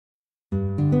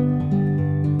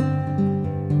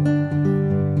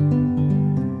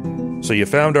So you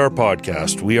found our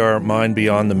podcast. We are Mind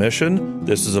Beyond the Mission.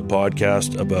 This is a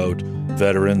podcast about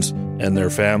veterans and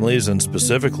their families, and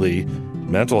specifically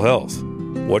mental health.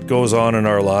 What goes on in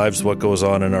our lives, what goes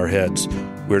on in our heads.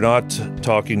 We're not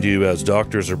talking to you as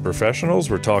doctors or professionals.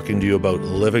 We're talking to you about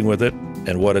living with it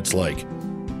and what it's like.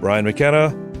 Brian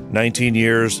McKenna, 19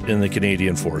 years in the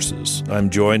Canadian Forces.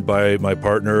 I'm joined by my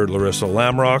partner, Laryssa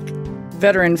Lamrock.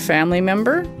 Veteran family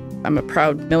member. I'm a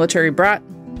proud military brat.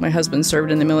 My husband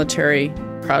served in the military,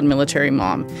 proud military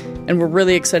mom. And we're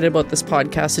really excited about this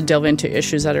podcast to delve into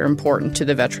issues that are important to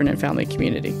the veteran and family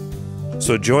community.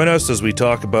 So join us as we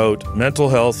talk about mental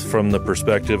health from the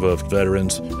perspective of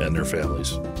veterans and their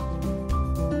families.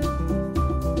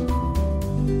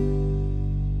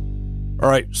 All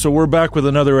right, so we're back with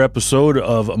another episode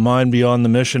of Mind Beyond the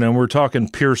Mission, and we're talking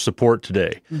peer support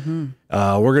today. Mm-hmm.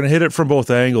 We're going to hit it from both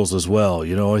angles as well.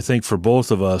 You know, I think for both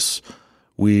of us,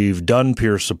 we've done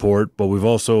peer support, but we've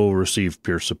also received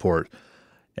peer support.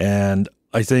 And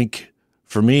I think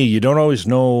for me, you don't always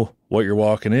know what you're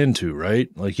walking into, right?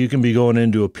 Like you can be going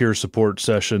into a peer support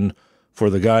session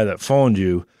for the guy that phoned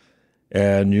you,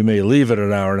 and you may leave it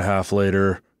an hour and a half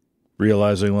later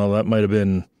realizing, well, that might have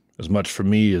been as much for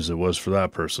me as it was for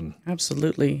that person.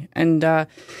 Absolutely. And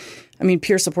I mean,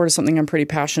 peer support is something I'm pretty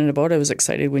passionate about. I was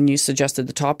excited when you suggested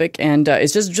the topic, and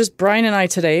it's just Brian and I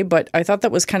today, but I thought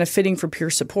that was kind of fitting for peer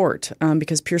support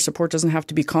because peer support doesn't have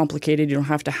to be complicated. You don't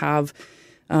have to have,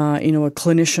 a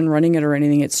clinician running it or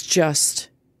anything. It's just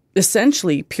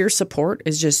essentially peer support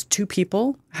is just two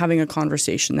people having a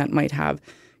conversation that might have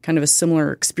kind of a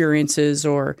similar experiences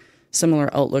or similar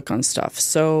outlook on stuff.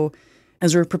 So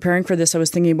as we were preparing for this, I was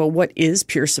thinking about what is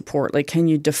peer support? Like, can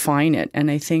you define it?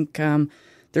 And I think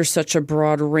there's such a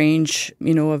broad range,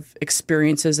 of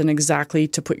experiences and exactly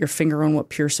to put your finger on what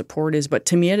peer support is. But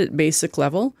to me, at a basic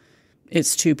level,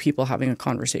 it's two people having a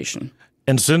conversation.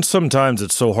 And since sometimes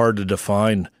it's so hard to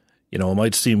define, it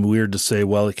might seem weird to say,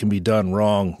 well, it can be done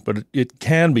wrong, but it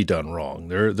can be done wrong.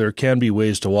 There can be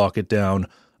ways to walk it down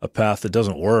a path that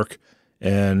doesn't work,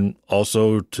 and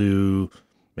also to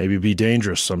maybe be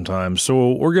dangerous sometimes.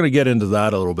 So we're going to get into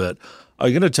that a little bit. I'm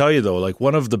going to tell you, though, like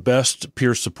one of the best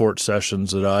peer support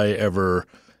sessions that I ever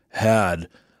had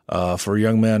for a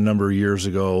young man a number of years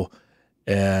ago,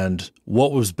 and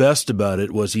what was best about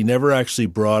it was he never actually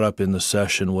brought up in the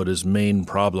session what his main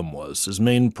problem was. His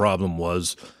main problem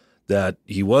was that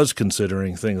he was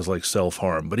considering things like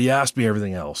self-harm, but he asked me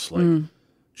everything else, like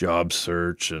job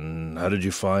search and how did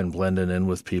you find blending in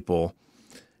with people.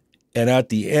 And at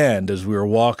the end, as we were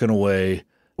walking away,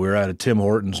 we were at a Tim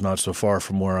Hortons not so far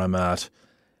from where I'm at,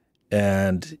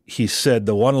 and he said,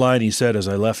 the one line he said as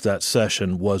I left that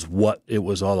session was what it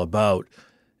was all about.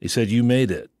 He said, "You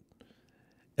made it."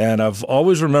 And I've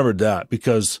always remembered that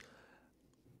because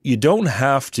you don't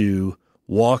have to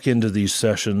walk into these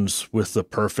sessions with the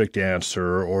perfect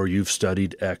answer or you've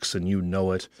studied X and you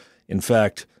know it. In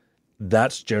fact,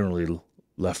 that's generally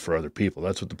left for other people.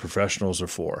 That's what the professionals are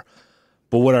for.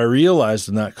 But what I realized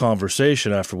in that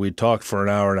conversation after we'd talked for an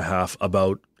hour and a half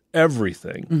about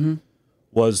everything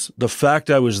was the fact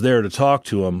I was there to talk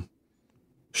to him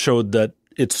showed that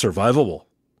it's survivable.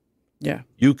 Yeah.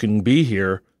 You can be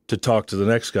here to talk to the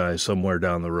next guy somewhere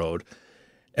down the road.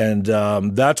 And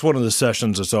that's one of the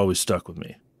sessions that's always stuck with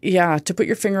me. Yeah, to put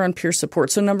your finger on peer support.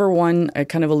 So number one, I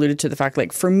kind of alluded to the fact,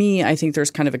 like for me, I think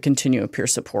there's kind of a continuum of peer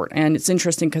support. And it's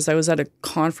interesting because I was at a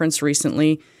conference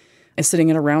recently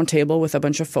sitting at a round table with a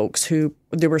bunch of folks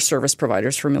they were service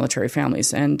providers for military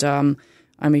families. And I'm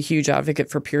a huge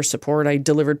advocate for peer support. I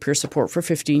delivered peer support for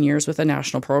 15 years with a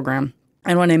national program.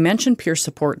 And when I mentioned peer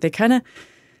support, they kind of,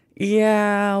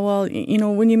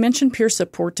 when you mention peer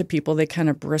support to people, they kind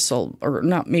of bristle, or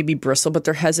not maybe bristle, but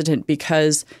they're hesitant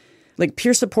because like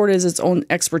peer support is its own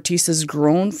expertise has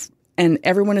grown and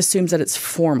everyone assumes that it's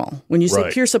formal. When you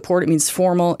say peer support, it means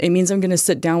formal. It means I'm going to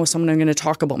sit down with someone, I'm going to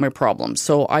talk about my problems.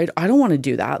 So I don't want to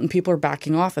do that, and people are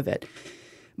backing off of it.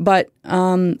 But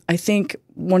I think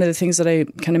one of the things that I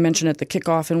kind of mentioned at the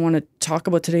kickoff and want to talk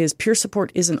about today is peer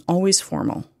support isn't always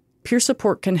formal. Peer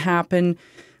support can happen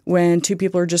when two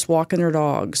people are just walking their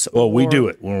dogs. Well, we do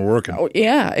it when we're working. Oh,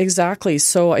 yeah, exactly.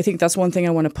 So I think that's one thing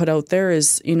I want to put out there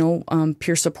is,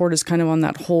 peer support is kind of on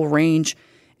that whole range.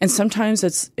 And sometimes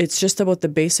it's just about the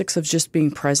basics of just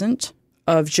being present,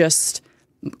 of just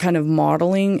kind of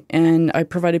modeling. And I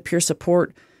provided peer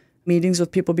support meetings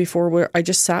with people before where I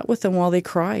just sat with them while they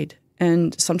cried.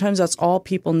 And sometimes that's all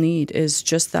people need is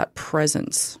just that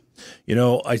presence.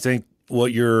 I think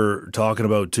what you're talking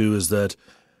about too is that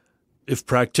if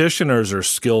practitioners are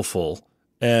skillful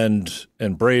and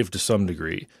brave to some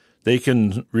degree, they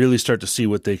can really start to see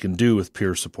what they can do with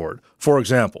peer support. For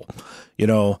example,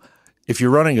 if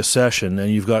you're running a session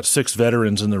and you've got 6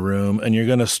 veterans in the room and you're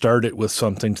going to start it with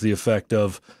something to the effect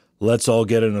of, let's all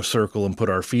get in a circle and put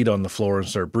our feet on the floor and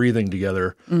start breathing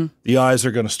together, the eyes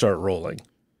are going to start rolling.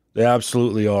 They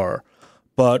absolutely are.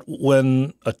 But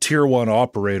when a tier 1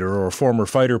 operator or a former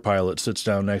fighter pilot sits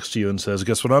down next to you and says,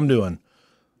 guess what I'm doing?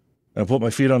 And I put my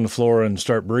feet on the floor and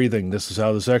start breathing. This is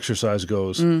how this exercise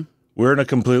goes. We're in a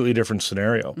completely different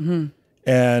scenario.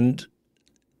 And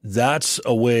that's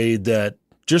a way that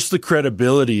just the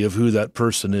credibility of who that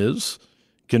person is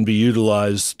can be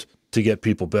utilized to get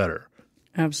people better.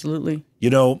 Absolutely. You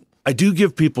know, I do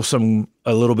give people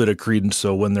a little bit of credence,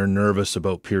 so when they're nervous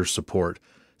about peer support.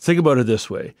 Think about it this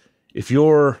way. If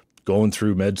you're going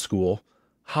through med school,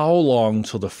 how long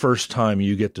till the first time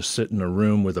you get to sit in a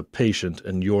room with a patient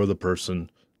and you're the person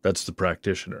that's the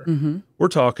practitioner? We're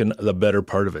talking the better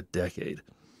part of a decade.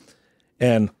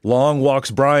 And long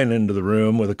walks Brian into the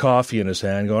room with a coffee in his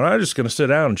hand going, I'm just going to sit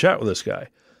down and chat with this guy.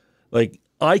 Like,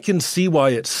 I can see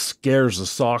why it scares the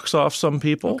socks off some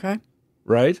people. Okay.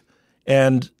 Right?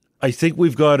 And I think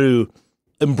we've got to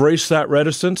embrace that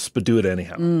reticence, but do it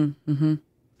anyhow.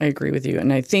 I agree with you.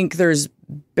 And I think there's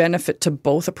benefit to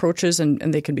both approaches and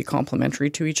they can be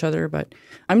complementary to each other. But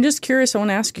I'm just curious, I want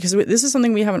to ask you, because this is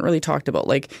something we haven't really talked about.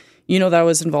 Like, you know, that I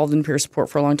was involved in peer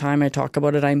support for a long time. I talk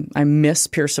about it. I miss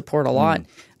peer support a lot.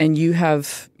 And you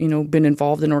have, you know, been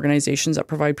involved in organizations that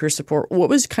provide peer support. What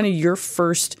was kind of your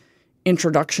first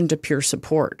introduction to peer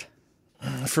support?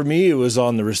 For me, it was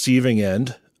on the receiving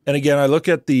end. And again, I look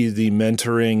at the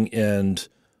mentoring and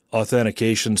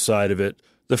authentication side of it.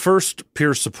 The first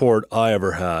peer support I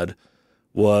ever had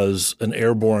was an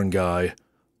airborne guy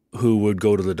who would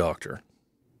go to the doctor.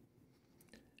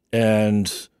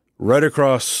 And right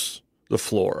across the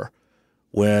floor,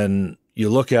 when you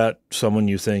look at someone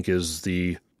you think is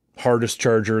the hardest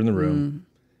charger in the room,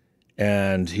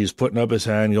 and he's putting up his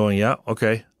hand going, yeah,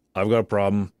 okay, I've got a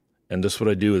problem, and this is what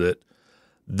I do with it.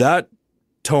 That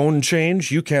tone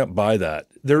change, you can't buy that.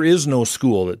 There is no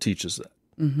school that teaches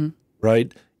that,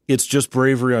 right? It's just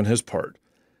bravery on his part.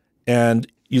 And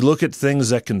you look at things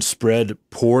that can spread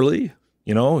poorly.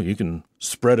 You know, you can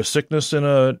spread a sickness in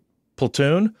a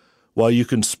platoon, while you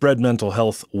can spread mental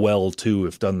health well, too,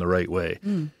 if done the right way.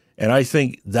 And I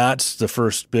think that's the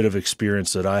first bit of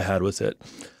experience that I had with it.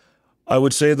 I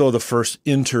would say, though, the first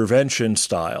intervention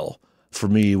style for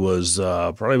me was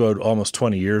probably about almost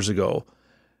 20 years ago.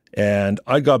 And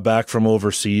I got back from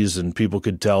overseas, and people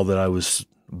could tell that I was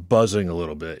buzzing a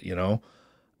little bit, you know,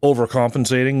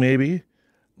 overcompensating maybe,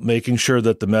 making sure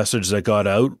that the message that got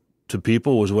out to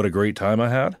people was what a great time I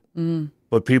had.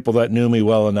 But people that knew me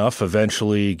well enough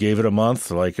eventually gave it a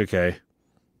month, like, okay,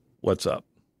 what's up?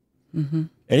 And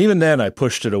even then I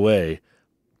pushed it away,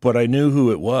 but I knew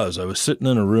who it was. I was sitting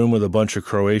in a room with a bunch of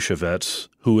Croatia vets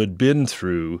who had been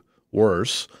through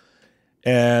worse.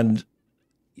 And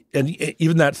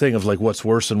even that thing of like what's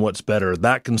worse and what's better,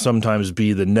 that can sometimes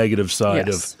be the negative side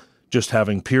of just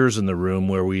having peers in the room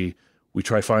where we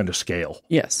try find a scale.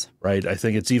 Yes. Right? I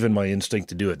think it's even my instinct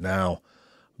to do it now.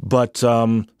 But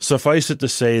suffice it to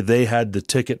say, they had the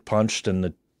ticket punched and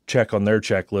the check on their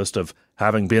checklist of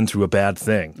having been through a bad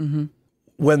thing.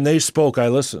 When they spoke, I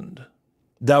listened.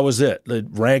 That was it. The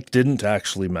rank didn't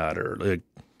actually matter. Like,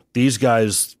 these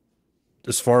guys,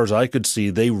 as far as I could see,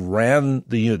 they ran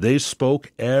the unit. They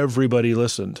spoke, everybody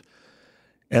listened.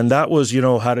 And that was, you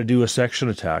know, how to do a section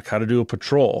attack, how to do a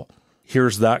patrol.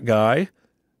 Here's that guy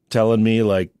telling me,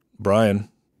 like, Brian,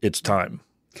 it's time.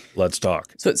 Let's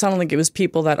talk. So it sounded like it was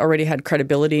people that already had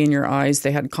credibility in your eyes.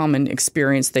 They had common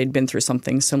experience. They'd been through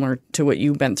something similar to what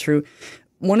you've been through.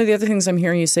 One of the other things I'm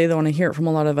hearing you say, though, and I hear it from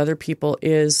a lot of other people,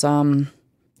 is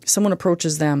someone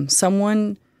approaches them.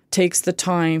 Someone takes the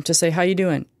time to say, how you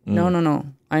doing? No.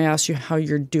 I asked you how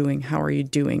you're doing. How are you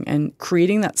doing? And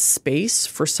creating that space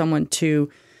for someone to,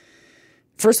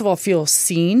 first of all, feel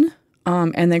seen,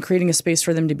 and then creating a space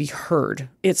for them to be heard.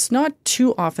 It's not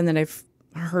too often that I've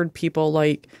heard people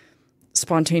like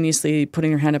spontaneously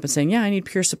putting their hand up and saying, yeah, I need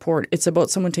peer support. It's about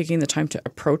someone taking the time to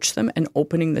approach them and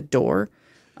opening the door,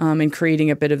 and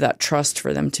creating a bit of that trust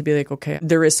for them to be like, okay,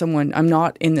 there is someone, I'm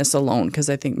not in this alone, because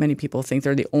I think many people think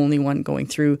they're the only one going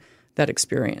through that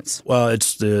experience. Well,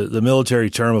 it's the military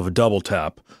term of a double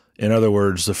tap. In other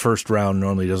words, the first round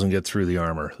normally doesn't get through the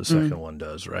armor. The second one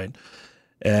does, right?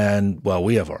 And, well,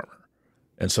 we have armor.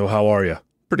 And so how are you?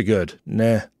 Pretty good.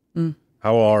 Nah.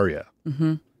 How are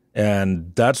you?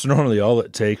 And that's normally all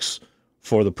it takes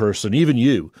for the person, even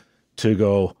you, to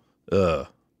go,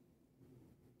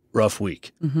 rough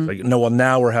week. Like, no, well,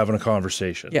 now we're having a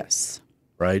conversation. Yes.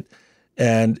 Right?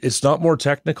 And it's not more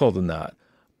technical than that.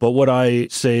 But what I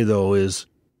say, though, is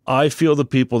I feel the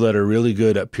people that are really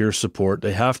good at peer support,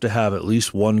 they have to have at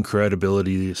least one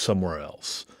credibility somewhere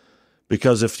else.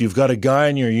 Because if you've got a guy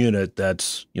in your unit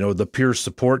that's, the peer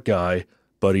support guy,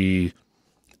 but he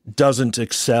doesn't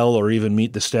excel or even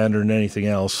meet the standard in anything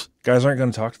else, guys aren't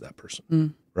going to talk to that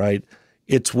person, right?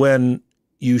 It's when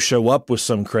you show up with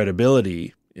some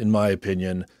credibility, in my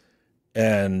opinion,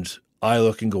 and I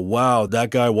look and go, wow,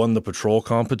 that guy won the patrol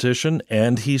competition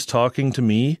and he's talking to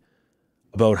me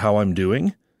about how I'm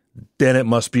doing, then it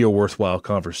must be a worthwhile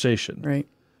conversation. Right.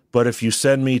 But if you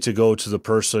send me to go to the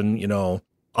person,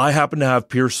 I happen to have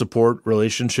peer support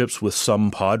relationships with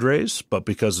some Padres, but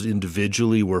because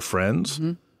individually we're friends.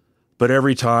 Mm-hmm. But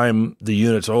every time the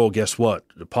unit's, guess what?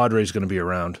 The Padres going to be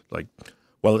around.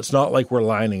 It's not like we're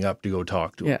lining up to go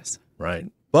talk to him. Yes.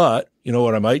 Right. But you know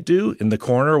what I might do in the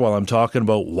corner while I'm talking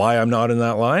about why I'm not in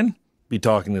that line? Be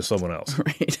talking to someone else.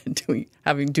 Right.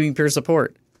 Doing peer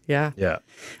support. Yeah. Yeah.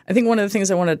 I think one of the things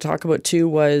I wanted to talk about too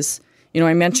was,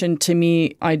 I mentioned to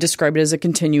me, I describe it as a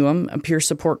continuum. A peer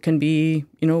support can be,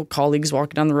 colleagues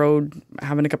walking down the road,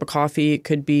 having a cup of coffee. It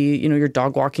could be, your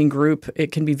dog walking group.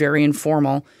 It can be very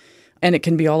informal. And it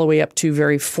can be all the way up to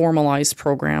very formalized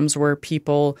programs where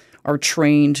people are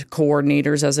trained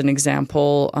coordinators, as an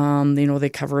example. They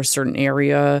cover a certain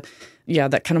area. Yeah,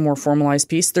 that kind of more formalized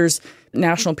piece. There's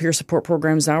national peer support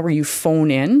programs now where you phone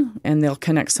in and they'll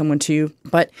connect someone to you.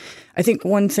 But I think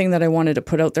one thing that I wanted to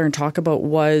put out there and talk about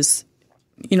was,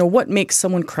 what makes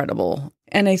someone credible?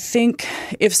 And I think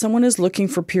if someone is looking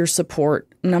for peer support,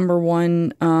 number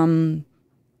one,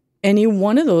 any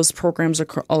one of those programs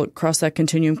across that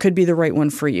continuum could be the right one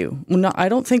for you. No, I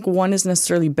don't think one is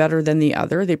necessarily better than the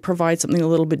other. They provide something a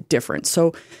little bit different.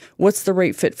 So what's the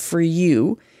right fit for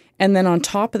you? And then on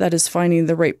top of that is finding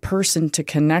the right person to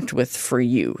connect with for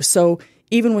you. So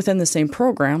even within the same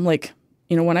program,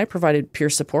 when I provided peer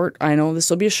support, I know this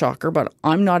will be a shocker, but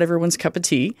I'm not everyone's cup of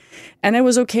tea. And I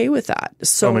was okay with that.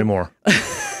 So, tell me more.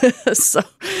 So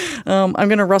I'm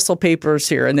going to rustle papers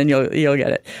here and then you'll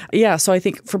get it. Yeah. So I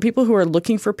think for people who are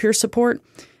looking for peer support,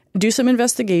 do some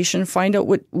investigation, find out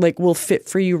what will fit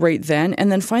for you right then,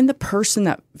 and then find the person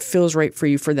that feels right for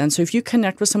you for then. So if you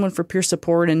connect with someone for peer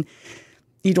support and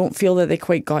you don't feel that they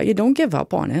quite got you, don't give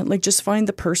up on it. Just find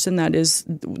the person that is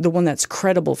the one that's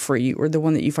credible for you or the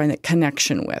one that you find that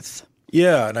connection with.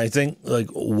 Yeah. And I think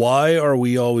why are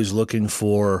we always looking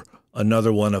for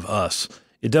another one of us?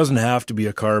 It doesn't have to be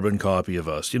a carbon copy of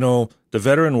us. The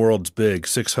veteran world's big,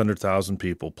 600,000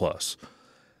 people plus.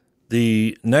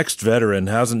 The next veteran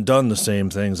hasn't done the same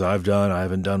things I've done. I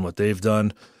haven't done what they've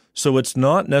done. So it's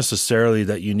not necessarily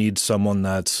that you need someone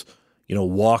that's,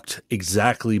 walked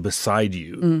exactly beside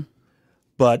you.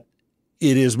 But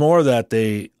it is more that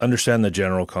they understand the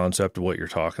general concept of what you're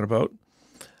talking about.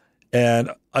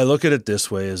 And I look at it this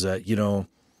way is that,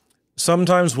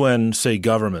 sometimes when, say,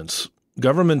 governments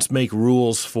make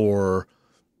rules for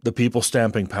the people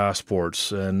stamping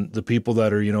passports and the people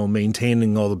that are,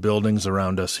 maintaining all the buildings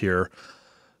around us here.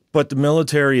 But the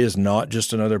military is not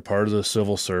just another part of the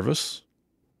civil service.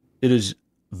 It is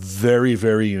very,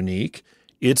 very unique.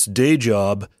 Its day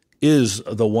job is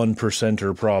the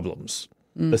 1%er problems,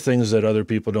 the things that other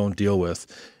people don't deal with.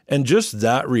 And just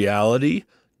that reality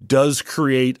does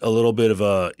create a little bit of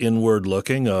a inward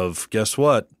looking of, guess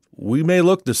what? We may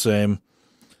look the same,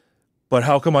 but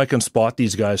how come I can spot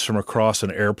these guys from across an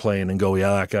airplane and go,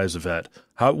 yeah, that guy's a vet?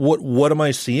 What am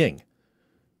I seeing,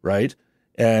 right?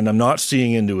 And I'm not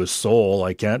seeing into his soul.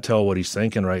 I can't tell what he's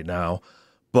thinking right now,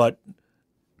 but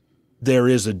there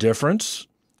is a difference,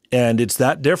 and it's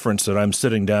that difference that I'm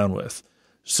sitting down with.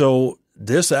 So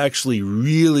this actually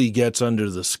really gets under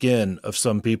the skin of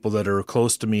some people that are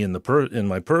close to me in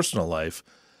my personal life,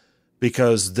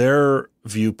 because their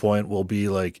viewpoint will be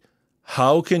like,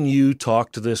 how can you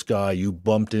talk to this guy you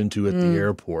bumped into at the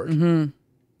airport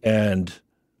and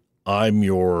I'm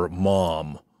your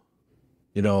mom?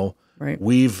 Right.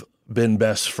 We've been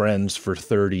best friends for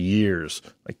 30 years.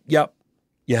 Yep,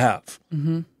 you have.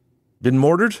 Been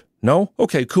mortared? No?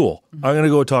 Okay, cool. I'm going to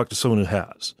go talk to someone who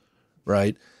has,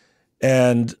 right?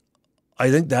 And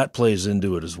I think that plays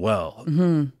into it as well.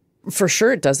 For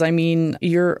sure it does. I mean,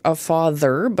 you're a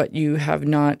father, but you have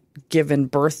not given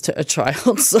birth to a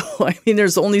child. So,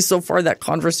 there's only so far that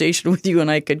conversation with you and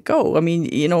I could go.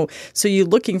 So you're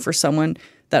looking for someone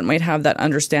that might have that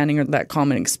understanding or that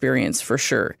common experience for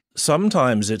sure.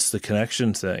 Sometimes it's the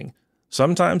connection thing.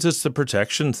 Sometimes it's the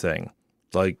protection thing.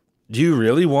 Do you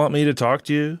really want me to talk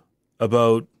to you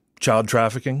about child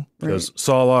trafficking? Because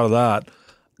saw a lot of that.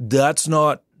 That's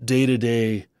not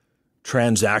day-to-day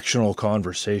transactional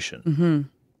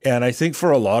conversation. And I think for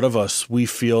a lot of us, we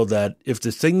feel that if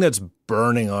the thing that's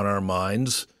burning on our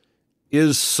minds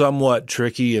is somewhat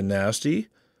tricky and nasty,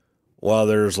 while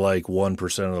there's like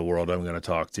 1% of the world I'm going to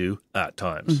talk to at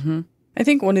times. Mm-hmm. I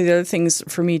think one of the other things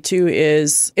for me too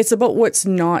is it's about what's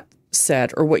not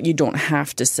said or what you don't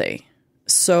have to say.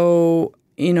 So,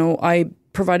 I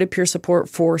provided peer support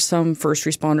for some first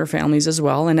responder families as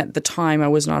well. And at the time, I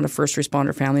was not a first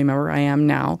responder family member. I am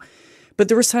now. But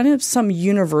there was kind of some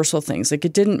universal things. Like,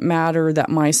 it didn't matter that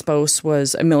my spouse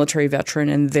was a military veteran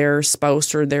and their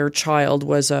spouse or their child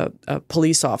was a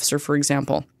police officer, for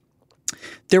example.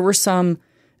 There were some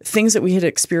things that we had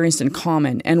experienced in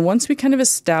common. And once we kind of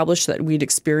established that we'd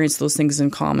experienced those things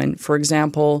in common, for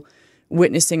example,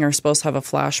 witnessing our spouse have a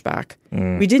flashback,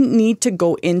 we didn't need to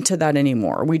go into that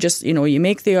anymore. We just, you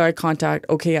make the eye contact.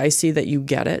 Okay, I see that you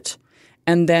get it.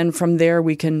 And then from there,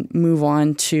 we can move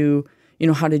on to,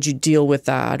 how did you deal with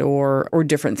that or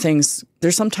different things.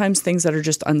 There's sometimes things that are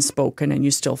just unspoken and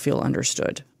you still feel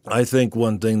understood. I think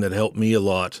one thing that helped me a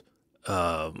lot,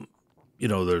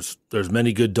 there's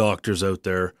many good doctors out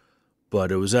there, but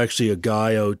it was actually a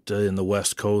guy out in the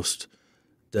West Coast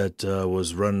that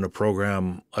was running a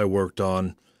program I worked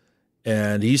on,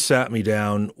 and he sat me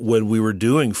down when we were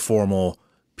doing formal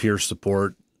peer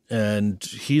support, and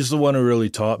he's the one who really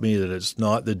taught me that it's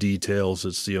not the details,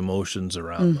 it's the emotions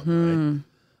around them, right?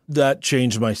 That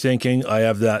changed my thinking. I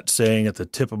have that saying at the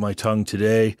tip of my tongue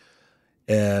today,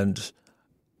 and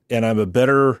I'm a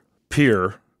better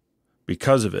peer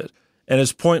because of it. And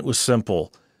his point was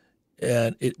simple,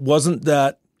 and it wasn't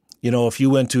that, if you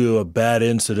went to a bad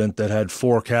incident that had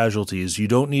 4 casualties, you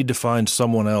don't need to find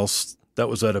someone else that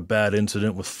was at a bad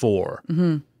incident with 4.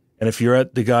 Mm-hmm. And if you're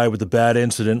at the guy with the bad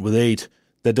incident with 8,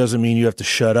 that doesn't mean you have to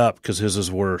shut up because his is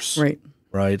worse.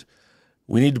 Right?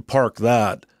 We need to park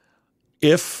that.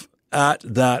 If at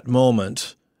that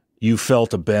moment you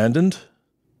felt abandoned,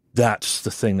 that's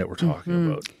the thing that we're talking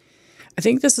about. I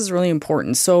think this is really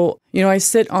important. So, I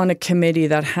sit on a committee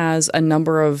that has a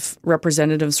number of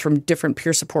representatives from different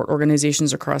peer support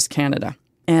organizations across Canada.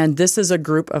 And this is a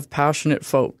group of passionate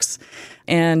folks.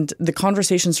 And the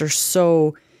conversations are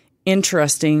so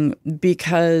interesting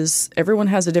because everyone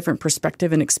has a different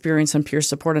perspective and experience on peer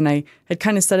support. And I had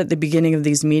kind of said at the beginning of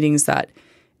these meetings that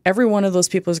every one of those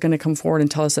people is going to come forward and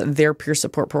tell us that their peer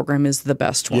support program is the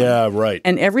best one. Yeah, right.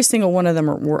 And every single one of them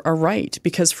are right,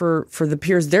 because for the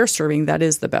peers they're serving, that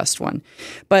is the best one.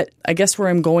 But I guess where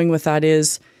I'm going with that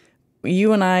is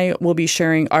you and I will be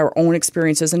sharing our own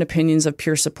experiences and opinions of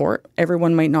peer support.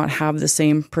 Everyone might not have the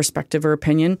same perspective or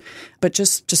opinion, but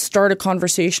just to start a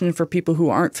conversation for people who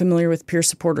aren't familiar with peer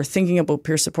support or thinking about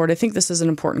peer support, I think this is an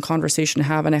important conversation to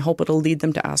have, and I hope it'll lead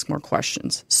them to ask more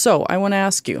questions. So I want to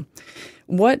ask you,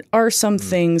 what are some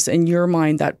things in your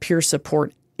mind that peer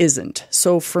support isn't?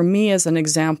 So for me, as an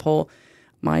example,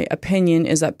 my opinion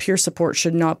is that peer support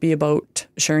should not be about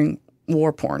sharing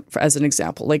war porn, as an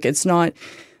example. Like, it's not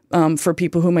for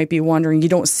people who might be wondering, you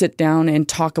don't sit down and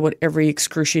talk about every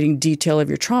excruciating detail of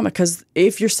your trauma, because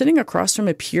if you're sitting across from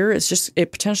a peer,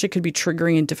 it potentially could be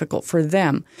triggering and difficult for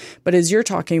them. But as you're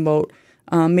talking about,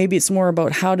 maybe it's more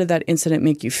about how did that incident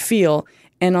make you feel?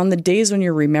 And on the days when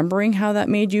you're remembering how that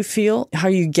made you feel, how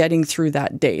are you getting through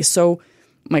that day? So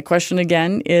my question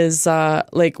again is,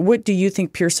 what do you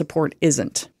think peer support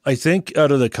isn't? I think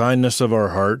out of the kindness of our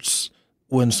hearts,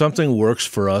 when something works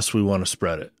for us, we want to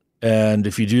spread it. And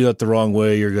if you do that the wrong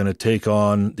way, you're going to take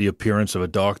on the appearance of a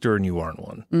doctor, and you aren't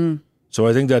one. So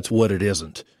I think that's what it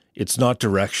isn't. It's not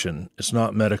direction. It's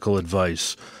not medical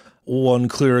advice. One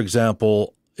clear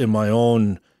example in my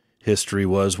own history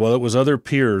was, it was other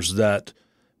peers that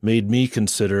made me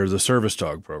consider the service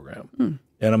dog program.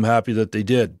 And I'm happy that they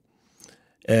did.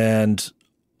 And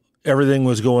everything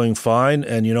was going fine.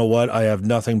 And you know what? I have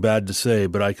nothing bad to say,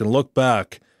 but I can look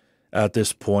back at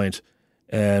this point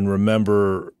and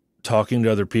remember talking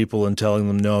to other people and telling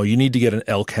them, no, you need to get an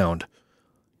elk hound.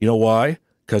 You know why?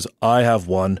 Because I have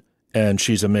one and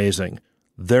she's amazing.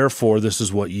 Therefore, this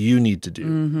is what you need to do.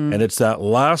 And it's that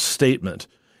last statement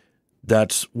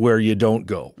that's where you don't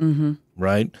go,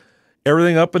 right?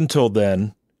 Everything up until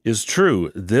then is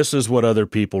true. This is what other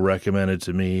people recommended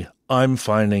to me. I'm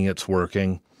finding it's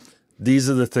working. These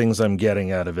are the things I'm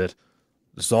getting out of it.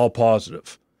 It's all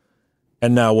positive.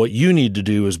 And now what you need to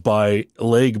do is buy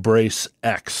leg brace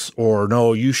X, or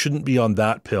no, you shouldn't be on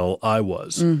that pill. I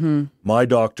was. My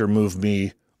doctor moved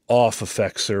me off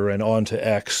Effexor and onto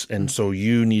X, and so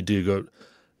you need to go.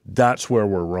 That's where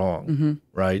we're wrong,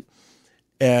 right?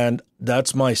 And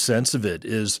that's my sense of it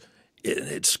is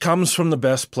it comes from the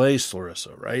best place,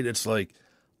 Laryssa, right? It's like,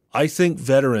 I think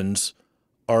veterans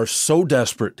are so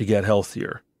desperate to get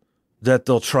healthier that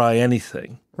they'll try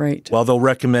anything. Right. Well, they'll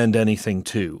recommend anything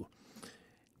too.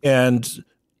 And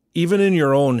even in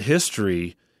your own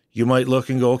history, you might look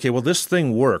and go, okay, well, this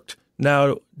thing worked.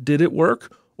 Now, did it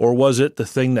work? Or was it the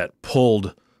thing that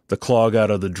pulled the clog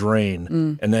out of the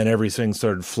drain and then everything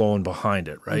started flowing behind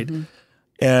it, right? Mm-hmm.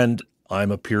 And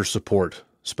I'm a peer support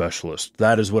specialist.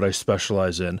 That is what I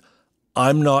specialize in.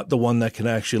 I'm not the one that can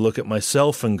actually look at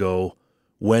myself and go,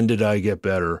 when did I get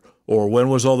better? Or when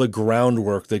was all the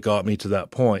groundwork that got me to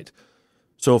that point?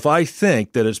 So if I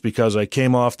think that it's because I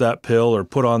came off that pill or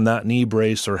put on that knee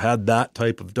brace or had that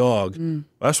type of dog,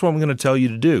 that's what I'm going to tell you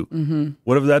to do. Mm-hmm.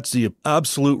 What if that's the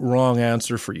absolute wrong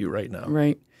answer for you right now?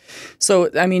 Right. So,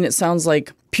 I mean, it sounds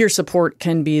like peer support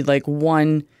can be like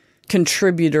one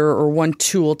contributor or one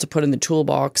tool to put in the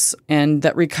toolbox, and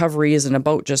that recovery isn't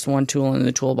about just one tool in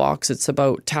the toolbox. It's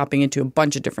about tapping into a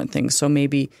bunch of different things. So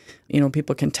maybe,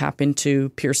 people can tap into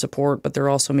peer support, but they're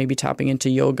also maybe tapping into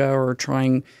yoga or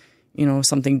trying,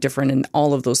 something different, and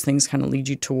all of those things kind of lead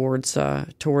you towards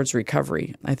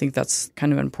recovery. I think that's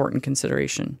kind of an important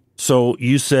consideration. So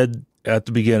you said at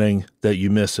the beginning that you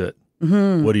miss it.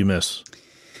 Mm-hmm. What do you miss?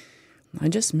 I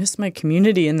just miss my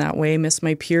community in that way, miss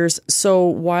my peers. So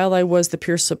while I was the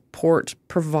peer support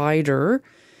provider,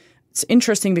 it's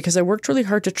interesting because I worked really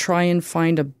hard to try and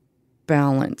find a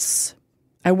balance.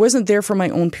 I wasn't there for my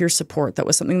own peer support. That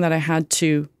was something that I had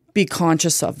to be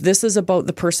conscious of. This is about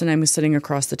the person I'm sitting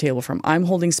across the table from. I'm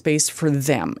holding space for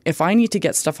them. If I need to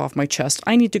get stuff off my chest,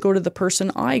 I need to go to the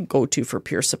person I go to for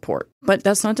peer support. But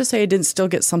that's not to say I didn't still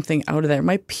get something out of there.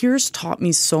 My peers taught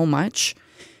me so much.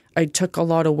 I took a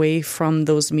lot away from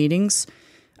those meetings.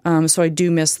 So I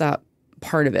do miss that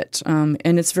part of it.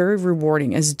 And it's very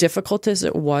rewarding. As difficult as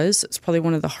it was, it's probably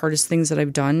one of the hardest things that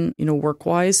I've done,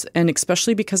 work-wise. And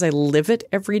especially because I live it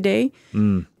every day,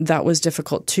 that was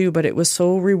difficult too. But it was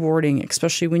so rewarding,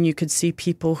 especially when you could see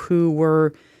people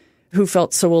who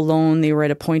felt so alone. They were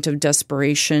at a point of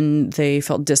desperation. They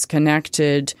felt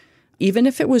disconnected. Even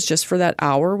if it was just for that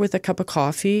hour with a cup of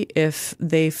coffee, if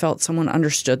they felt someone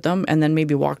understood them and then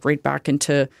maybe walked right back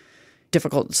into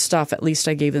difficult stuff, at least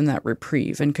I gave them that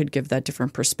reprieve and could give that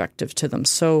different perspective to them.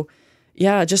 So,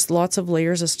 yeah, just lots of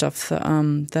layers of stuff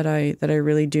that I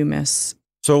really do miss.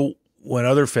 So when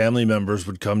other family members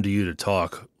would come to you to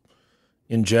talk,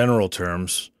 in general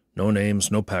terms, no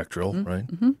names, no pack drill, right?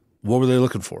 Mm-hmm. What were they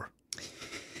looking for?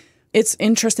 It's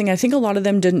interesting. I think a lot of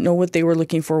them didn't know what they were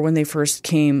looking for when they first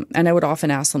came. And I would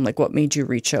often ask them, like, what made you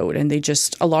reach out? And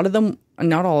a lot of them,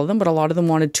 not all of them, but a lot of them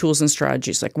wanted tools and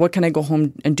strategies. Like, what can I go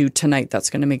home and do tonight that's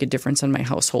going to make a difference in my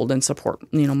household and support,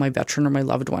 my veteran or my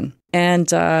loved one?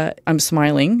 And I'm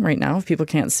smiling right now if people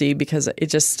can't see, because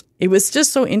it was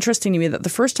just so interesting to me that the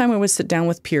first time I would sit down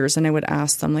with peers and I would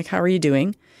ask them, like, how are you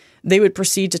doing? They would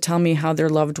proceed to tell me how their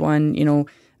loved one,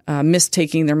 missed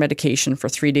taking their medication for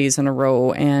 3 days in a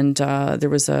row, and there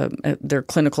was their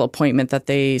clinical appointment that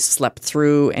they slept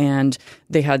through, and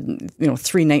they had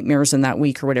 3 nightmares in that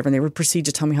week or whatever, and they would proceed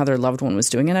to tell me how their loved one was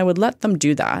doing, and I would let them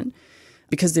do that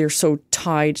because they're so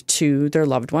tied to their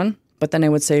loved one. But then I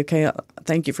would say, okay,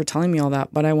 thank you for telling me all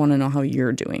that, but I want to know how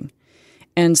you're doing.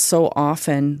 And so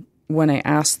often when I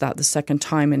asked that the second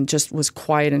time and just was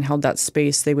quiet and held that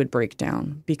space, they would break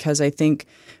down, because I think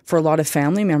for a lot of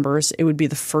family members, it would be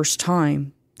the first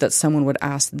time that someone would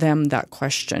ask them that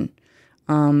question,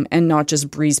 and not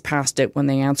just breeze past it when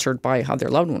they answered by how their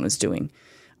loved one was doing.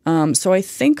 So I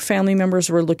think family members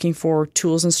were looking for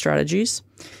tools and strategies.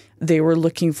 They were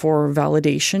looking for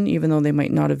validation, even though they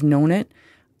might not have known it.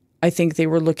 I think they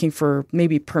were looking for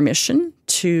maybe permission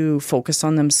to focus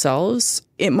on themselves.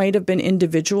 It might have been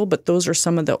individual, but those are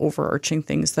some of the overarching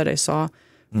things that I saw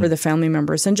for the family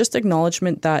members, and just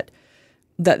acknowledgement that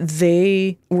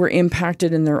they were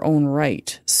impacted in their own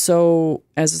right. So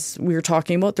as we were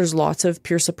talking about, there's lots of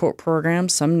peer support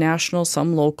programs, some national,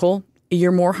 some local.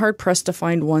 You're more hard-pressed to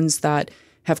find ones that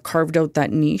have carved out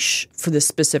that niche for the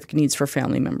specific needs for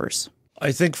family members.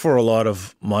 I think for a lot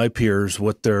of my peers,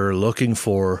 what they're looking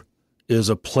for is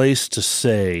a place to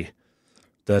say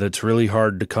that it's really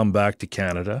hard to come back to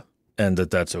Canada and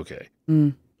that's okay.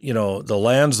 The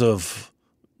lands of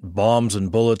bombs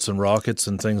and bullets and rockets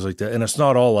and things like that, and it's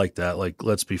not all like that. Like,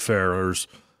 let's be fair, there's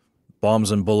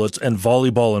bombs and bullets and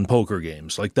volleyball and poker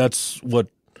games. Like, that's what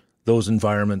those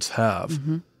environments have.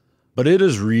 Mm-hmm. But it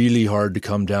is really hard to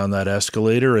come down that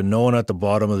escalator, and no one at the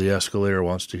bottom of the escalator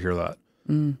wants to hear that.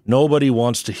 Nobody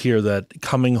wants to hear that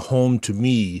coming home to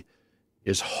me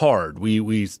is hard. We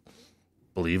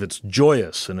believe it's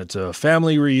joyous and it's a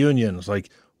family reunion. It's like,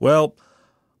 well,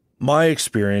 my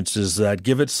experience is that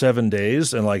give it 7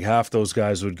 days and like half those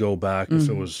guys would go back if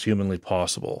it was humanly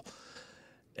possible.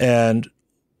 And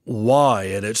why?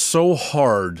 And it's so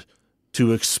hard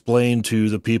to explain to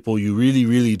the people you really,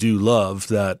 really do love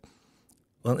that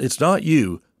well, it's not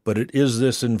you, but it is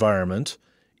this environment.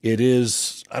 It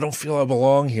is, I don't feel I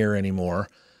belong here anymore.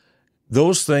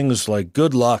 Those things, like,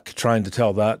 good luck trying to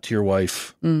tell that to your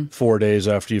wife 4 days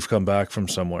after you've come back from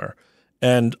somewhere.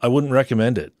 And I wouldn't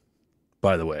recommend it,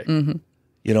 by the way.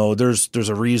 You know, there's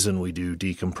a reason we do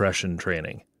decompression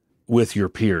training with your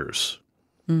peers.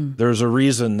 There's a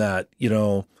reason that, you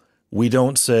know, we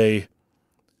don't say,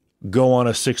 go on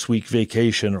a 6-week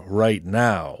vacation right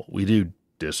now. We do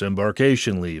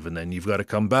disembarkation leave, and then you've got to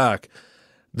come back.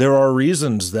 There are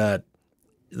reasons that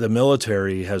the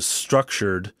military has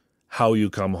structured how you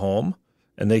come home,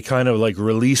 and they kind of like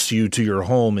release you to your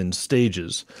home in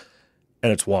stages.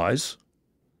 And it's wise,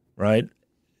 right?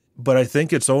 But I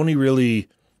think it's only really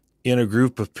in a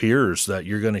group of peers that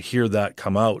you're going to hear that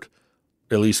come out,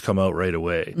 at least come out right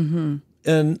away.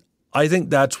 And I think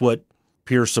that's what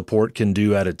peer support can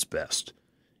do at its best.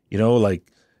 You know, like,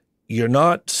 you're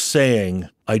not saying,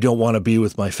 I don't want to be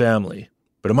with my family,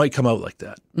 but it might come out like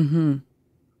that.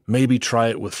 Maybe try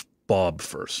it with Bob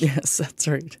first. Yes, that's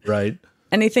right. Right?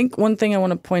 And I think one thing I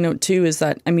want to point out too is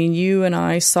that, I mean, you and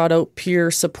I sought out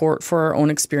peer support for our own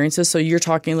experiences. So you're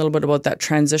talking a little bit about that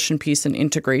transition piece and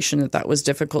integration, that was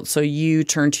difficult. So you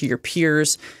turned to your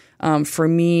peers. For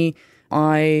me,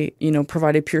 I,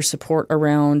 provided peer support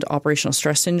around operational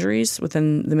stress injuries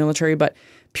within the military, but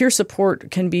peer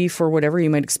support can be for whatever you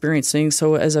might be experiencing.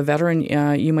 So as a veteran,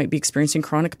 you might be experiencing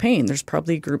chronic pain. There's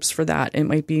probably groups for that. It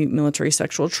might be military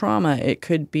sexual trauma. It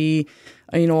could be,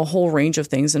 a whole range of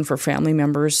things. And for family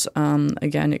members,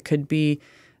 again, it could be,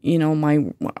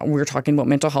 we're talking about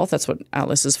mental health. That's what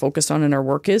Atlas is focused on and our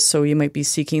work is. So you might be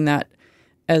seeking that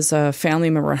as a family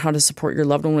member, how to support your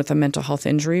loved one with a mental health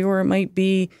injury, or it might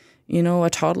be, a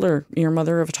toddler, your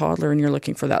mother of a toddler, and you're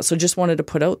looking for that. So just wanted to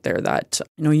put out there that,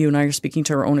 you and I are speaking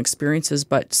to our own experiences,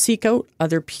 but seek out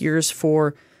other peers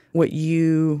for what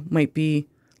you might be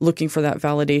looking for that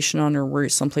validation on, or where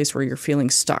someplace where you're feeling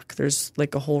stuck. There's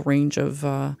like a whole range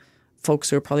of folks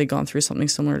who have probably gone through something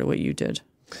similar to what you did.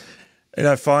 And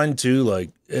I find too, like,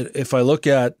 if I look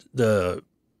at the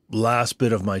last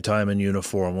bit of my time in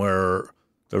uniform where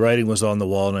the writing was on the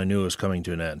wall and I knew it was coming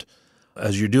to an end,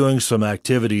 as you're doing some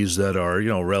activities that are,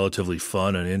 relatively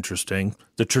fun and interesting,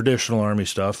 the traditional Army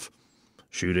stuff,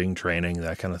 shooting, training,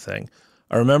 that kind of thing.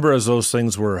 I remember as those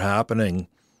things were happening,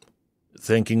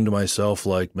 thinking to myself,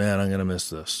 like, man, I'm going to miss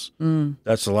this.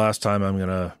 That's the last time I'm going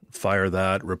to fire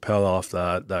that, rappel off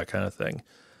that kind of thing.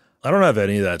 I don't have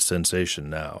any of that sensation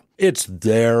now. It's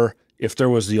there. If there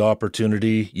was the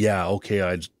opportunity, yeah,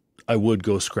 okay, I would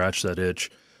go scratch that itch.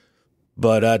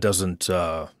 But that doesn't...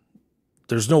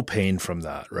 there's no pain from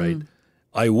that, right?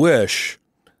 I wish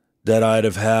that I'd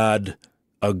have had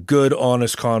a good,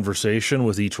 honest conversation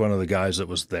with each one of the guys that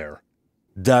was there.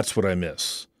 That's what I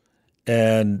miss.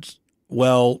 And,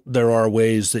 well, there are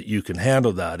ways that you can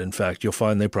handle that. In fact, you'll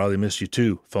find they probably miss you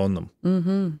too. Phone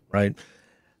them, right?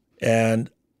 And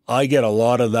I get a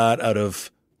lot of that out of,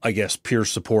 I guess, peer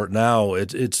support now.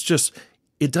 It's just...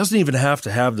 It doesn't even have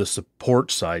to have the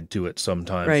support side to it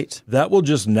sometimes. Right. That will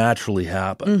just naturally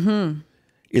happen.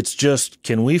 It's just,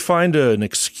 can we find an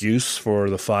excuse for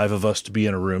the 5 of us to be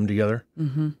in a room together?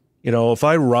 If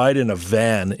I ride in a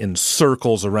van in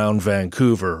circles around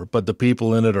Vancouver, but the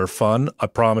people in it are fun, I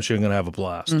promise you I'm going to have a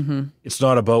blast. It's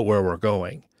not about where we're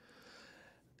going.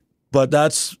 But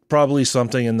that's probably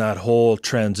something in that whole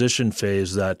transition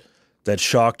phase that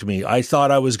shocked me. I thought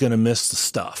I was going to miss the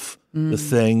stuff, the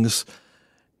things.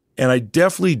 And I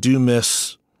definitely do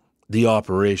miss the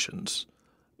operations.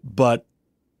 But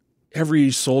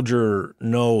every soldier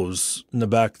knows in the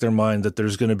back of their mind that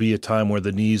there's going to be a time where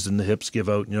the knees and the hips give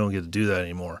out and you don't get to do that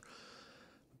anymore.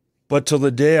 But till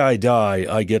the day I die,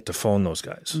 I get to phone those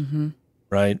guys,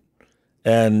 right?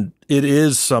 And it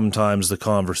is sometimes the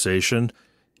conversation.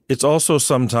 It's also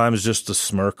sometimes just the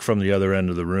smirk from the other end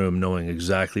of the room, knowing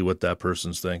exactly what that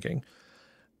person's thinking.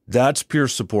 That's peer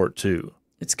support too.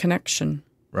 It's connection.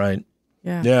 Right?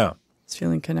 Yeah. Yeah. It's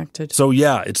feeling connected. So,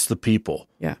 yeah, it's the people.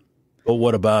 Yeah. But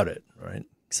what about it, right?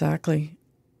 Exactly.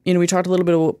 We talked a little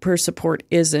bit about what peer support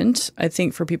isn't. I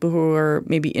think for people who are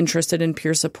maybe interested in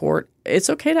peer support, it's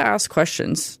okay to ask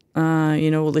questions.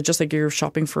 Just like you're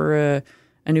shopping for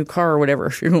a new car or whatever.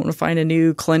 If you're going to find a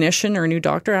new clinician or a new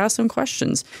doctor, ask them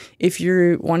questions. If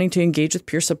you're wanting to engage with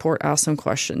peer support, ask them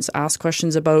questions. Ask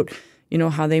questions about,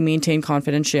 how they maintain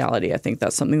confidentiality. I think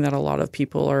that's something that a lot of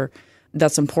people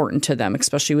that's important to them,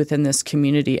 especially within this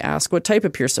community. Ask what type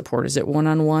of peer support. Is it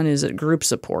one-on-one? Is it group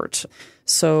support?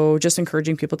 So just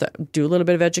encouraging people to do a little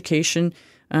bit of education.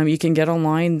 You can get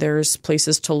online. There's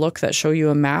places to look that show you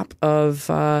a map of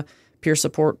peer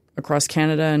support across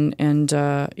Canada and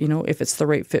if it's the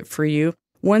right fit for you.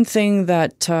 One thing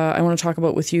that I want to talk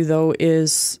about with you, though,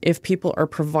 is if people are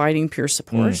providing peer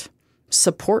support,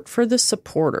 support for the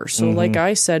supporter. So like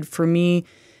I said, for me,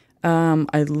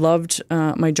 I loved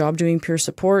my job doing peer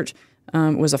support.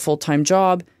 It was a full-time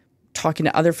job, talking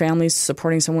to other families,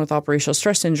 supporting someone with operational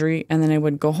stress injury, and then I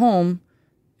would go home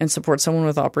and support someone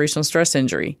with operational stress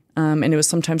injury. And it was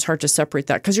sometimes hard to separate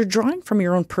that because you're drawing from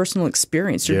your own personal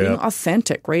experience. You're being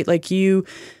authentic, right? Like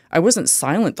I wasn't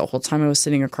silent the whole time I was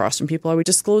sitting across from people. I would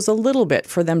disclose a little bit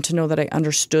for them to know that I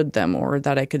understood them or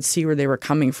that I could see where they were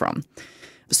coming from.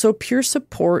 So peer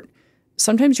support,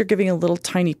 sometimes you're giving a little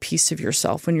tiny piece of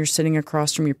yourself when you're sitting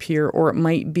across from your peer, or it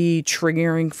might be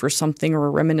triggering for something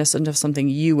or reminiscent of something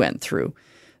you went through.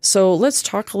 So let's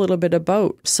talk a little bit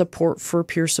about support for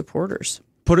peer supporters.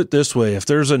 Put it this way, if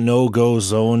there's a no-go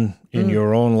zone in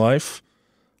your own life,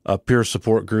 a peer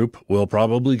support group will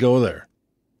probably go there.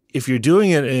 If you're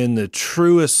doing it in the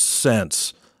truest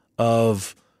sense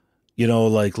of,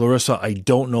 like, Laryssa, I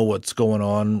don't know what's going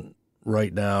on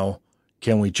right now.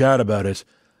 Can we chat about it?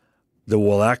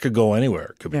 That could go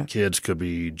anywhere. Could be kids, could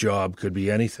be job, could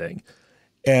be anything.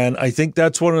 And I think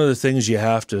that's one of the things you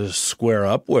have to square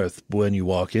up with when you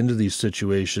walk into these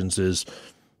situations is,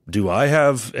 do I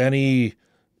have any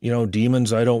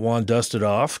demons I don't want dusted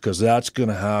off? Because that's going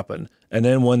to happen. And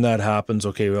then when that happens,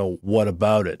 okay, well, what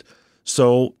about it?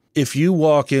 So if you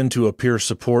walk into a peer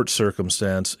support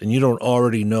circumstance and you don't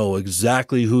already know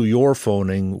exactly who you're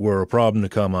phoning were a problem to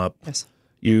come up,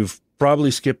 you've probably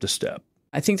skipped a step.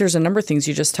 I think there's a number of things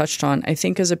you just touched on. I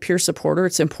think as a peer supporter,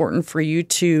 it's important for you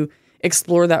to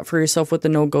explore that for yourself, what the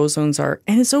no-go zones are.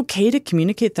 And it's okay to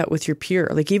communicate that with your peer.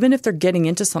 Like, even if they're getting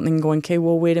into something and going, okay,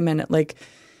 well, wait a minute, like,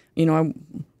 I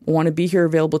want to be here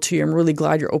available to you. I'm really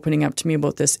glad you're opening up to me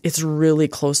about this. It's really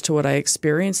close to what I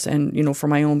experienced. And, for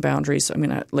my own boundaries, I'm going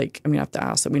to have to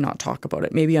ask that we not talk about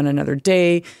it. Maybe on another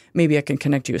day, maybe I can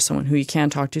connect you with someone who you can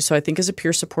talk to. So I think as a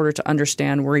peer supporter, to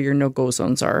understand where your no-go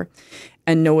zones are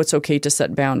and know it's okay to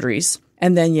set boundaries.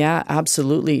 And then,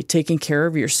 absolutely, taking care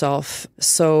of yourself.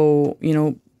 So,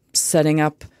 setting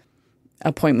up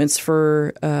appointments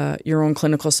for your own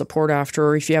clinical support after,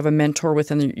 or if you have a mentor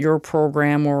within your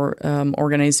program or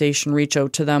organization, reach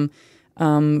out to them.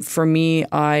 For me,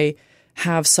 I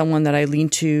have someone that I lean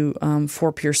to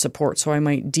for peer support, so I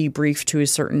might debrief to a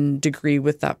certain degree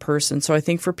with that person. So I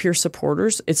think for peer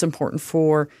supporters, it's important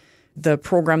for the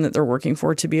program that they're working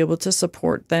for to be able to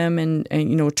support them and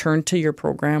turn to your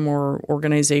program or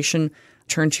organization,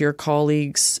 turn to your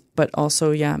colleagues, but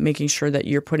also, making sure that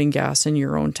you're putting gas in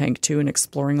your own tank too and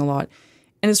exploring a lot.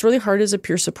 And it's really hard as a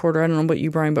peer supporter. I don't know about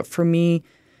you, Brian, but for me,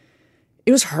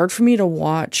 it was hard for me to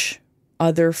watch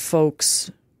other folks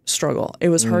struggle. It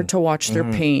was hard to watch their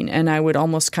pain, and I would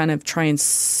almost kind of try and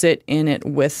sit in it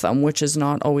with them, which is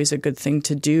not always a good thing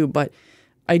to do. But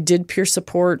I did peer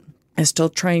support. I still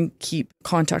try and keep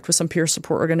contact with some peer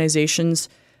support organizations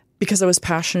because I was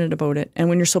passionate about it. And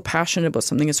when you're so passionate about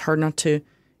something, it's hard not to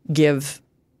give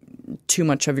too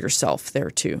much of yourself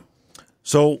there too.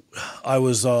 So I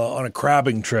was on a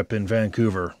crabbing trip in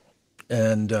Vancouver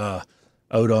and out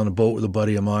on a boat with a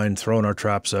buddy of mine, throwing our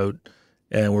traps out,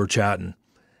 and we're chatting.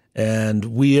 And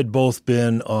we had both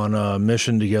been on a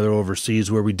mission together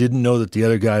overseas where we didn't know that the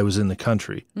other guy was in the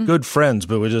country. Good friends,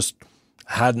 but we just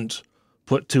hadn't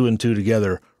put two and two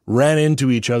together, ran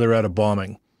into each other at a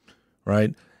bombing,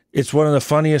 right? It's one of the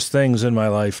funniest things in my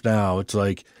life now. It's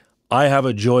like I have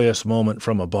a joyous moment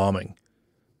from a bombing.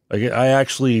 Like I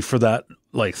actually, for that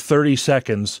 30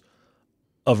 seconds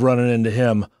of running into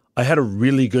him, I had a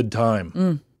really good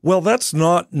time. Well, that's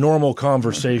not normal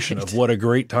conversation of what a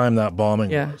great time that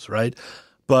bombing was, right?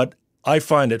 But I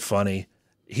find it funny.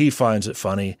 He finds it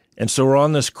funny. And so we're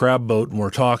on this crab boat and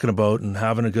we're talking about and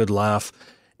having a good laugh.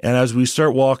 And as we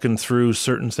start walking through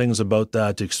certain things about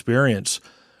that experience,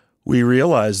 we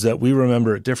realize that we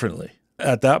remember it differently.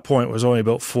 At that point, it was only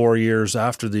about 4 years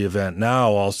after the event.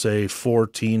 Now, I'll say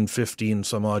 14, 15,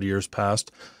 some odd years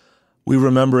past. We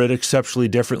remember it exceptionally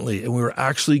differently. And we were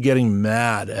actually getting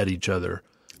mad at each other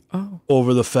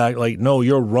over the fact, no,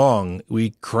 you're wrong.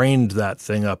 We craned that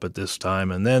thing up at this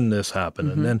time, and then this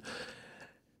happened.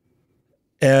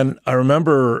 And I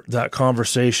remember that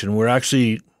conversation. We're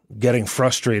actually getting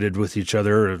frustrated with each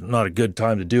other. Not a good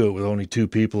time to do it with only two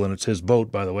people, and it's his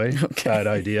boat, by the way. Okay. Bad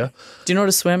idea. Do you know how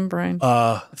to swim, Brian?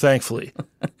 Thankfully.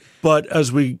 But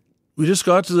as we just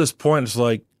got to this point, it's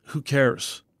like, who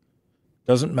cares?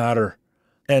 Doesn't matter.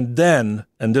 And then,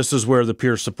 and this is where the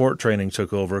peer support training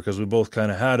took over because we both kind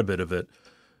of had a bit of it,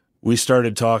 we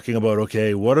started talking about,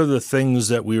 okay, what are the things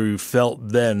that we felt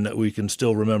then that we can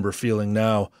still remember feeling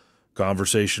now?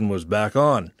 Conversation was back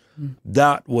on.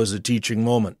 That was a teaching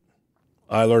moment.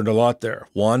 I learned a lot there.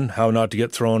 One, how not to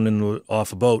get thrown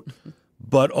off a boat,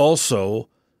 but also,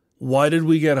 why did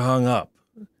we get hung up?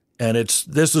 And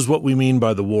this is what we mean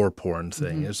by the war porn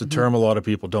thing. It's a term a lot of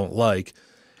people don't like.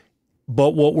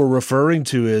 But what we're referring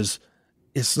to is,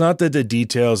 it's not that the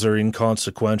details are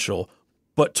inconsequential,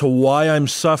 but to why I'm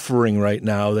suffering right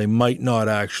now, they might not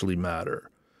actually matter.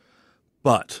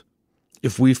 But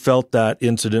if we felt that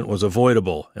incident was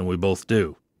avoidable, and we both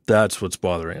do, that's what's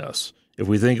bothering us. If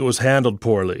we think it was handled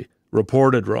poorly,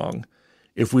 reported wrong,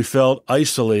 if we felt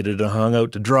isolated and hung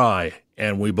out to dry,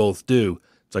 and we both do,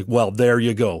 it's like, well, there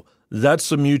you go. That's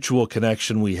the mutual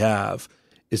connection we have,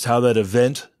 is how that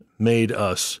event made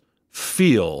us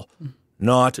feel,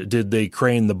 not did they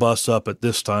crane the bus up at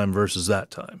this time versus that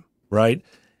time, right?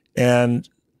 And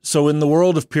so in the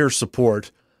world of peer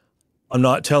support, I'm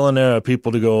not telling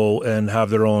people to go and have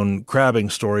their own crabbing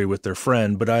story with their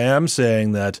friend, but I am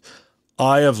saying that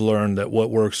I have learned that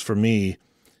what works for me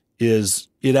is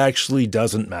it actually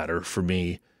doesn't matter for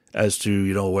me as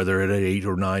to, whether it had 8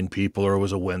 or 9 people or it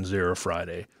was a Wednesday or a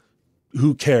Friday.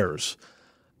 Who cares?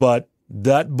 But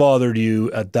that bothered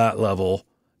you at that level,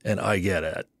 and I get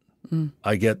it.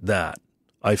 I get that.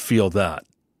 I feel that.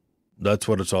 That's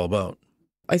what it's all about.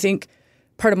 I think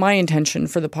part of my intention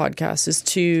for the podcast is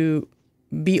to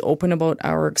be open about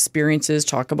our experiences,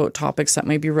 talk about topics that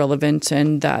might be relevant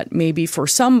and that maybe for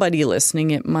somebody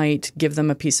listening, it might give them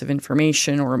a piece of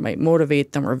information or it might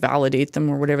motivate them or validate them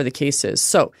or whatever the case is.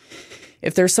 So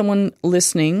if there's someone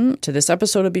listening to this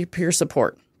episode of Peer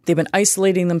Support, they've been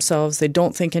isolating themselves, they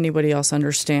don't think anybody else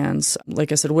understands,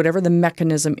 like I said, whatever the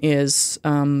mechanism is,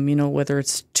 whether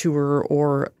it's tour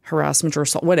or harassment or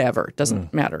assault, whatever, it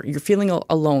doesn't matter. You're feeling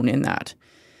alone in that.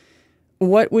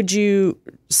 What would you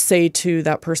say to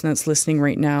that person that's listening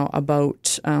right now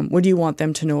about what do you want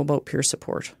them to know about peer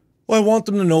support? Well, I want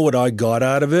them to know what I got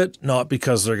out of it, not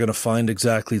because they're going to find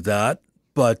exactly that.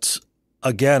 But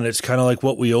again, it's kind of like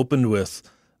what we opened with.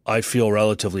 I feel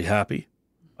relatively happy.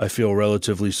 I feel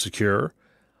relatively secure.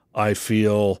 I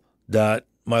feel that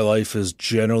my life is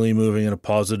generally moving in a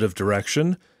positive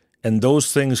direction. And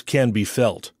those things can be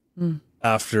felt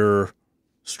after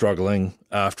struggling,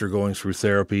 after going through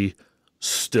therapy,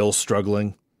 still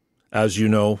struggling, as you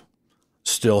know,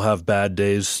 still have bad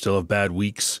days, still have bad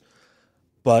weeks,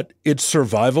 but it's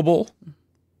survivable,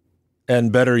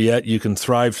 and better yet, you can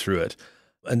thrive through it.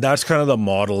 And that's kind of the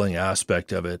modeling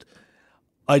aspect of it.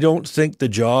 I don't think the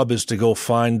job is to go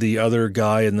find the other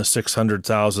guy in the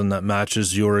 600,000 that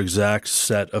matches your exact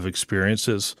set of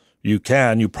experiences. You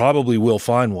probably will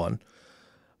find one,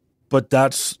 but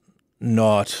that's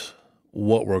not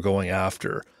what we're going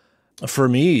after. For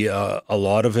me, a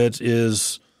lot of it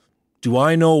is, do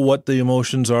I know what the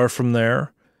emotions are from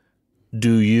there?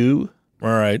 Do you? All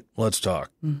right, let's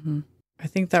talk. I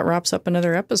think that wraps up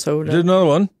another episode. Did another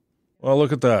one. Well,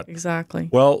 look at that. Exactly.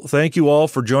 Well, thank you all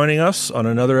for joining us on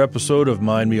another episode of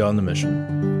Mind Beyond the Mission.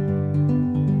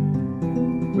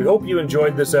 We hope you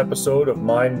enjoyed this episode of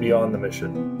Mind Beyond the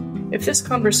Mission. If this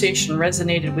conversation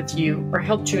resonated with you or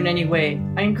helped you in any way,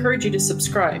 I encourage you to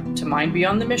subscribe to Mind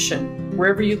Beyond the Mission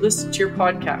wherever you listen to your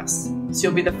podcasts, so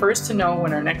you'll be the first to know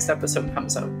when our next episode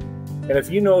comes out. And if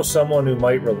you know someone who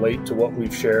might relate to what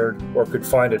we've shared or could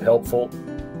find it helpful,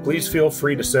 please feel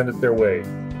free to send it their way.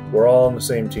 We're all on the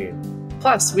same team.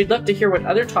 Plus, we'd love to hear what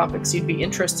other topics you'd be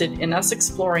interested in us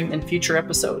exploring in future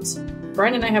episodes.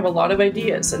 Brian and I have a lot of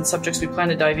ideas and subjects we plan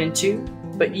to dive into,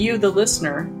 but you, the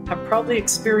listener, have probably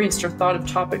experienced or thought of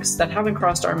topics that haven't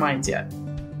crossed our minds yet.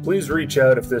 Please reach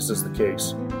out if this is the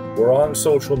case. We're on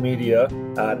social media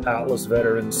at Atlas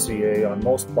Veterans CA on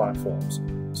most platforms,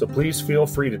 so please feel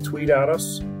free to tweet at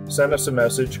us, send us a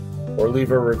message, or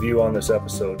leave a review on this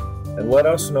episode, and let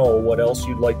us know what else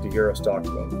you'd like to hear us talk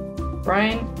about.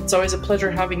 Brian, it's always a pleasure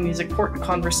having these important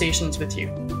conversations with you.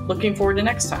 Looking forward to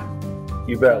next time.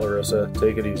 You bet, Laryssa.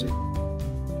 Take it easy.